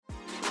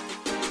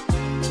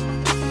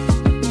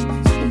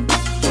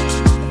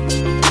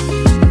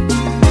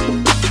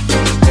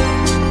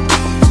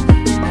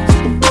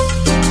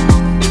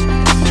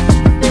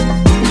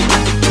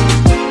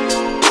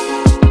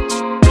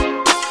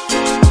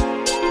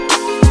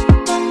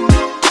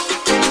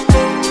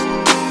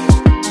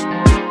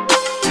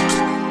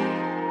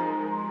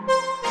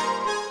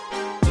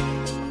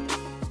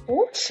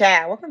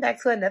Ciao. Welcome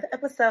back to another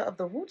episode of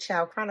the Woo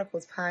Chow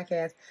Chronicles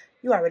podcast.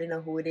 You already know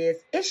who it is.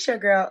 It's your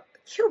girl,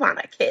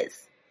 Cubana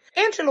Kiss.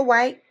 Angela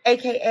White,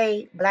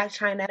 aka Black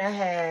China,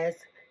 has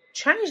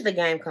changed the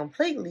game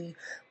completely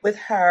with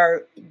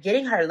her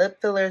getting her lip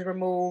fillers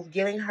removed,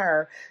 getting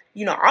her,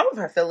 all of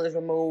her fillers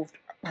removed,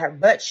 her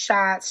butt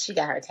shots. She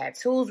got her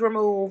tattoos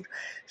removed.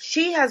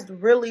 She has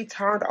really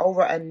turned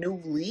over a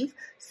new leaf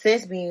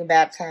since being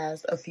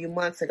baptized a few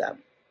months ago.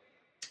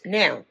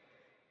 Now,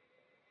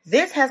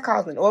 this has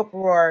caused an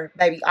uproar,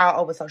 baby,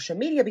 all over social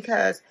media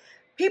because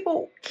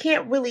people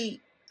can't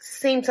really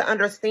seem to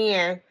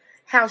understand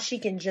how she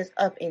can just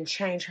up and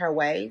change her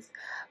ways.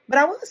 But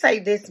I will say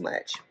this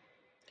much.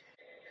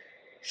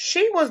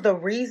 She was the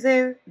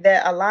reason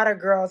that a lot of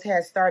girls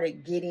had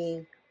started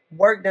getting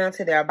work done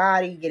to their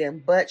body, getting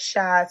butt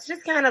shots,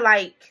 just kind of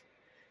like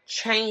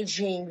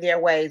changing their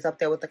ways up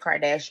there with the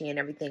Kardashian and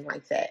everything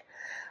like that.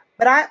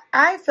 But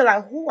I feel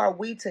like, who are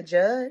we to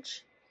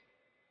judge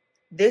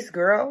this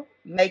girl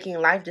making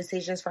life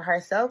decisions for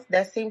herself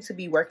that seem to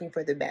be working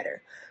for the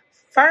better?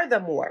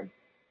 Furthermore,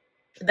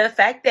 the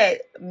fact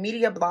that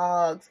media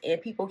blogs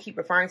and people keep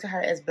referring to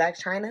her as Black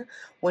China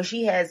when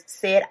she has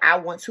said, I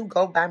want to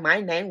go by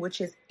my name,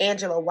 which is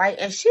Angela White,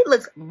 and she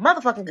looks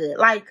motherfucking good.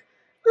 Like,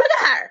 look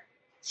at her.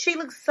 She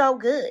looks so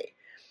good.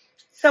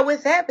 So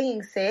with that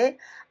being said,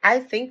 I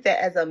think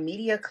that as a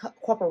media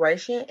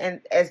corporation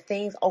and as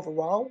things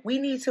overall, we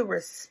need to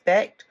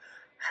respect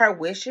her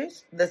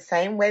wishes the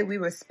same way we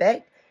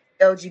respect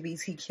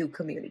LGBTQ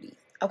communities.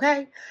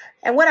 Okay?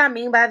 And what I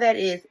mean by that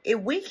is, if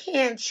we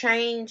can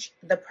change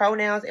the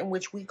pronouns in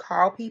which we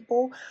call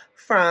people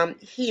from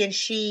he and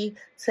she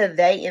to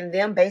they and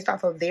them based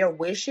off of their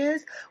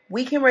wishes,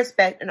 we can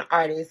respect an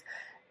artist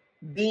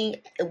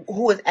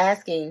who is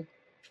asking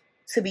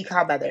to be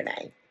called by their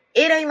name.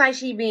 It ain't like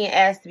she being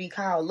asked to be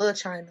called Little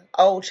China,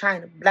 Old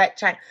China, Black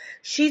China.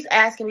 She's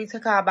asking me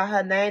to call by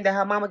her name that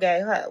her mama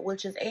gave her,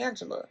 which is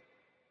Angela.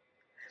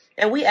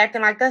 And we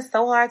acting like that's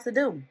so hard to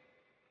do.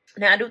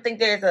 Now, I do think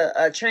there's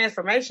a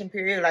transformation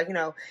period, like,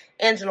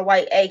 Angela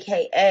White,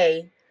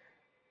 a.k.a.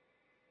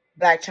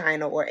 Black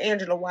China, or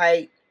Angela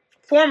White,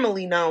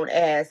 formerly known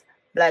as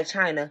Black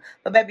China.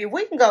 But, baby, if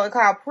we can go and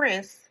call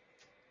Prince,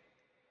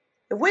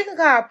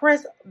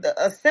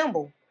 a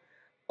symbol,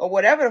 or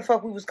whatever the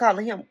fuck we was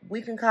calling him,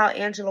 we can call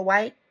Angela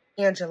White,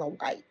 Angela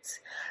White.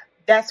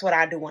 That's what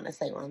I do want to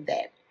say on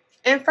that.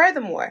 And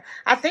furthermore,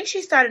 I think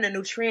she started a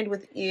new trend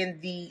within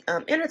the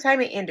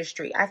entertainment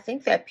industry. I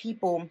think that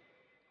people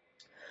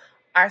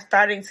are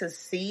starting to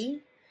see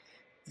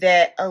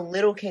that a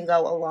little can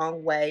go a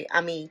long way.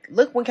 I mean,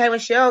 look, when K.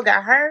 Michelle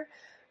got her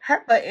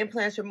butt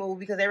implants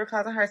removed because they were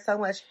causing her so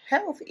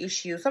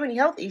many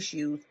health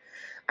issues.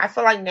 I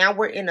feel like now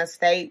we're in a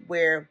state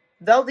where,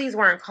 though these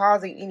weren't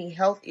causing any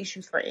health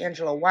issues for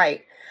Angela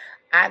White,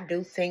 I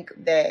do think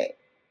that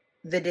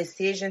the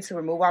decision to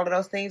remove all of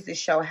those things to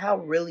show how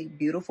really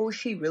beautiful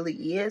she really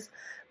is.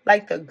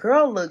 Like, the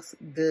girl looks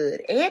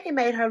good, and it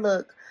made her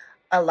look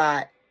a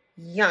lot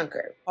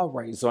younger. All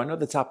right, so I know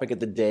the topic of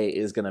the day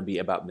is going to be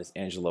about Miss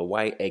Angela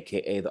White,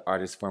 aka the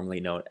artist formerly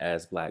known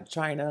as Black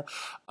China.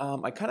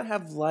 I kind of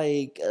have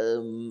like a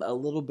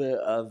little bit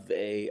of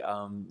a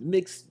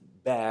mixed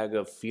bag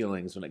of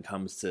feelings when it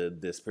comes to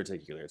this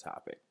particular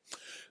topic.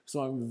 So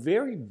I'm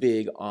very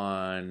big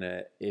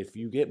on, if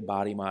you get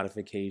body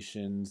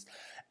modifications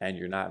and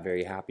you're not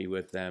very happy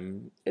with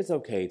them, it's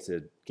okay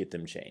to get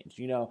them changed.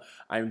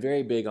 I'm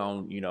very big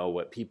on,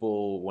 what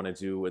people want to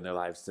do in their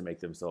lives to make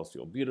themselves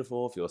feel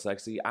beautiful, feel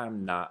sexy.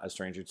 I'm not a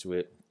stranger to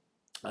it.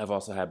 I've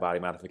also had body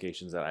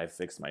modifications that I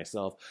fixed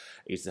myself.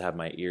 I used to have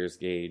my ears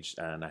gauged,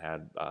 and I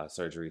had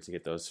surgery to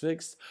get those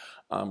fixed.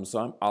 So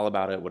I'm all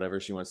about it.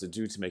 Whatever she wants to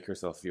do to make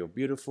herself feel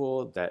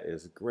beautiful, that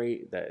is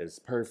great. That is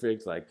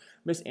perfect. Like,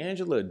 Miss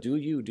Angela, do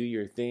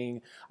your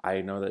thing. I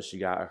know that she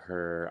got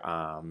her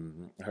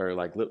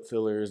like lip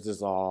fillers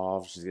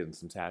dissolved. She's getting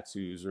some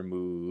tattoos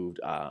removed.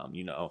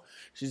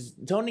 She's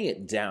toning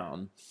it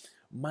down.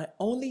 My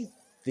only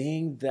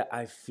thing that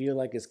I feel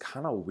like is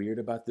kind of weird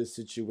about this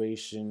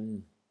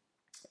situation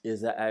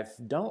is that I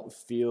don't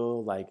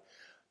feel like,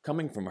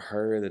 coming from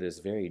her, that is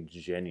very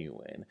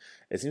genuine.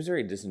 It seems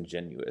very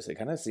disingenuous. It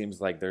kind of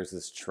seems like there's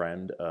this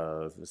trend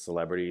of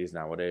celebrities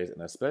nowadays,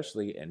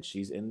 and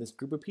she's in this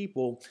group of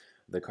people,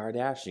 the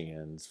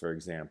Kardashians, for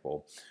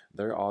example.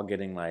 They're all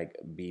getting like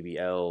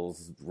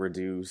BBLs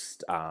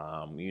reduced.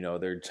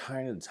 They're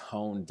trying to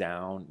tone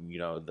down,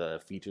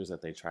 the features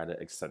that they try to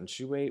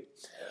accentuate.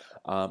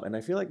 And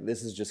I feel like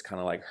this is just kind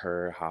of like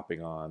her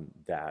hopping on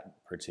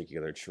that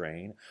particular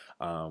train.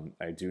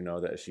 I do know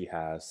that she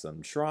has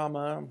some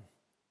trauma.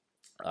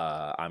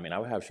 I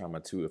would have trauma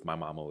too if my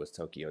mama was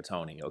Tokyo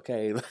Toni,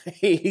 okay?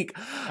 Like,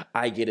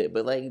 I get it,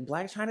 but like,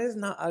 Black China is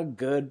not a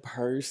good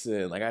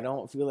person. Like, I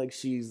don't feel like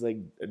she's like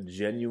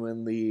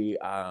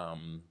genuinely, I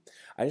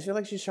just feel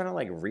like she's trying to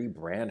like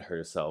rebrand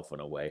herself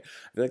in a way.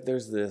 I feel like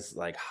there's this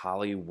like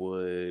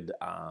Hollywood,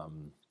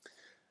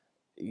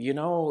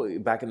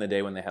 back in the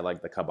day when they had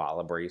like the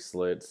Kabbalah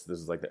bracelets, this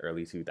is like the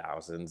early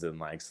 2000s, and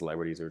like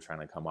celebrities were trying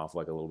to come off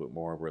like a little bit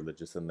more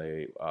religious than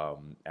they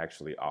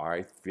actually are.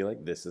 I feel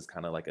like this is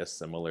kind of like a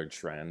similar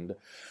trend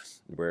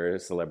where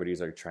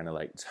celebrities are trying to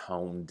like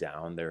tone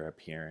down their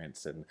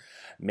appearance and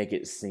make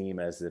it seem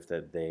as if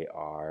that they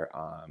are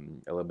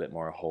a little bit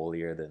more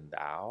holier than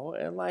thou.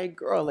 And like,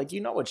 girl, like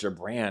what your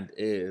brand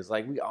is.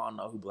 Like we all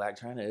know who Black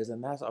China is,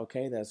 and that's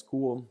okay. That's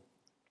cool.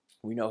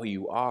 We know who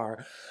you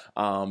are.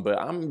 But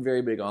I'm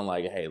very big on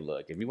like, hey,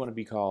 look, if you want to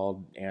be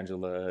called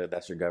Angela,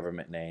 that's your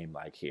government name.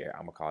 Like here,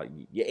 I'm gonna call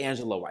you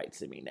Angela White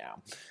to me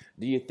now.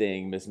 Do your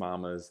thing, Miss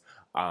Mamas.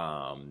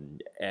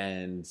 And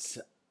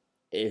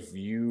if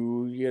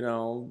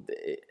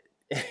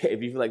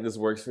if you feel like this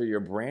works for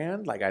your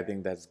brand, like I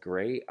think that's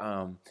great.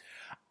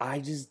 I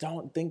just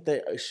don't think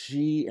that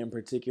she in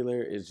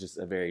particular is just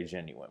a very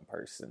genuine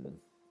person.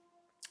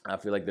 I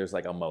feel like there's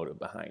like a motive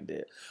behind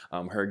it.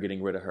 Her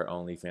getting rid of her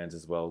OnlyFans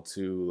as well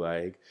too.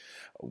 Like,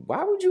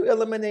 why would you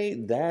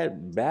eliminate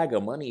that bag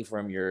of money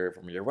from your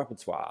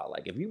repertoire?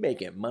 Like, if you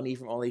making money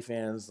from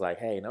OnlyFans, like,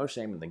 hey, no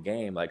shame in the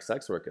game. Like,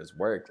 sex work is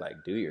work.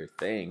 Like, do your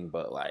thing.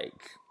 But like,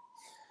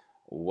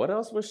 what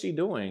else was she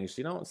doing?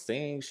 She don't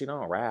sing. She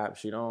don't rap.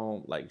 She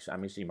don't like. I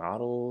mean, she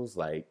models.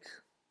 Like,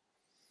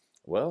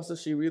 what else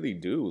does she really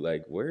do?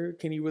 Like, where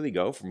can you really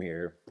go from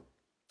here?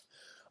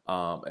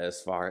 As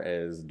far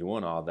as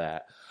doing all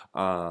that.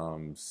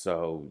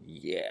 So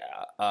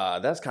yeah,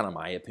 that's kind of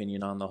my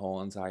opinion on the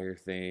whole entire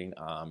thing.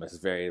 It's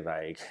very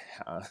like,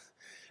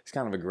 it's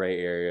kind of a gray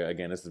area.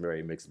 Again, this is a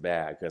very mixed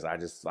bag because I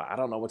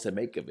don't know what to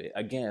make of it.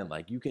 Again,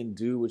 like you can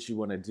do what you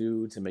want to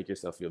do to make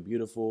yourself feel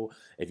beautiful.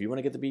 If you want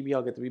to get the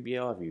BBL, get the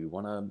BBL. If you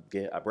want to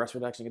get a breast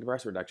reduction, get a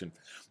breast reduction.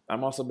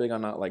 I'm also big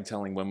on not like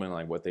telling women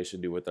like what they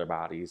should do with their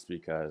bodies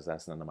because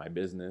that's none of my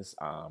business.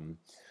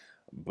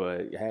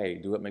 But hey,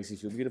 do what makes you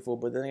feel beautiful.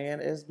 But then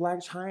it's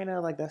Black China,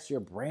 like that's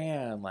your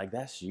brand, like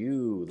that's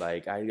you.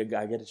 Like I get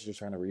that you're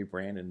trying to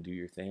rebrand and do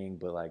your thing,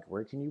 but like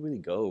where can you really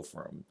go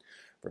from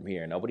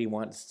here? Nobody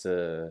wants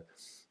to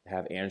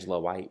have Angela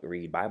White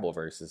read Bible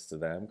verses to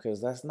them because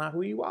that's not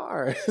who you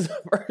are as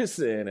a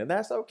person, and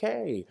that's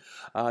okay.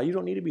 You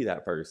don't need to be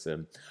that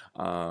person.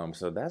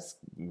 So that's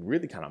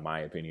really kind of my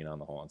opinion on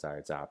the whole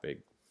entire topic.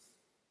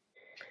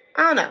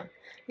 I don't know.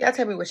 Y'all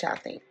tell me what y'all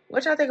think.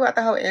 What y'all think about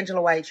the whole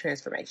Angela White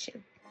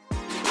transformation?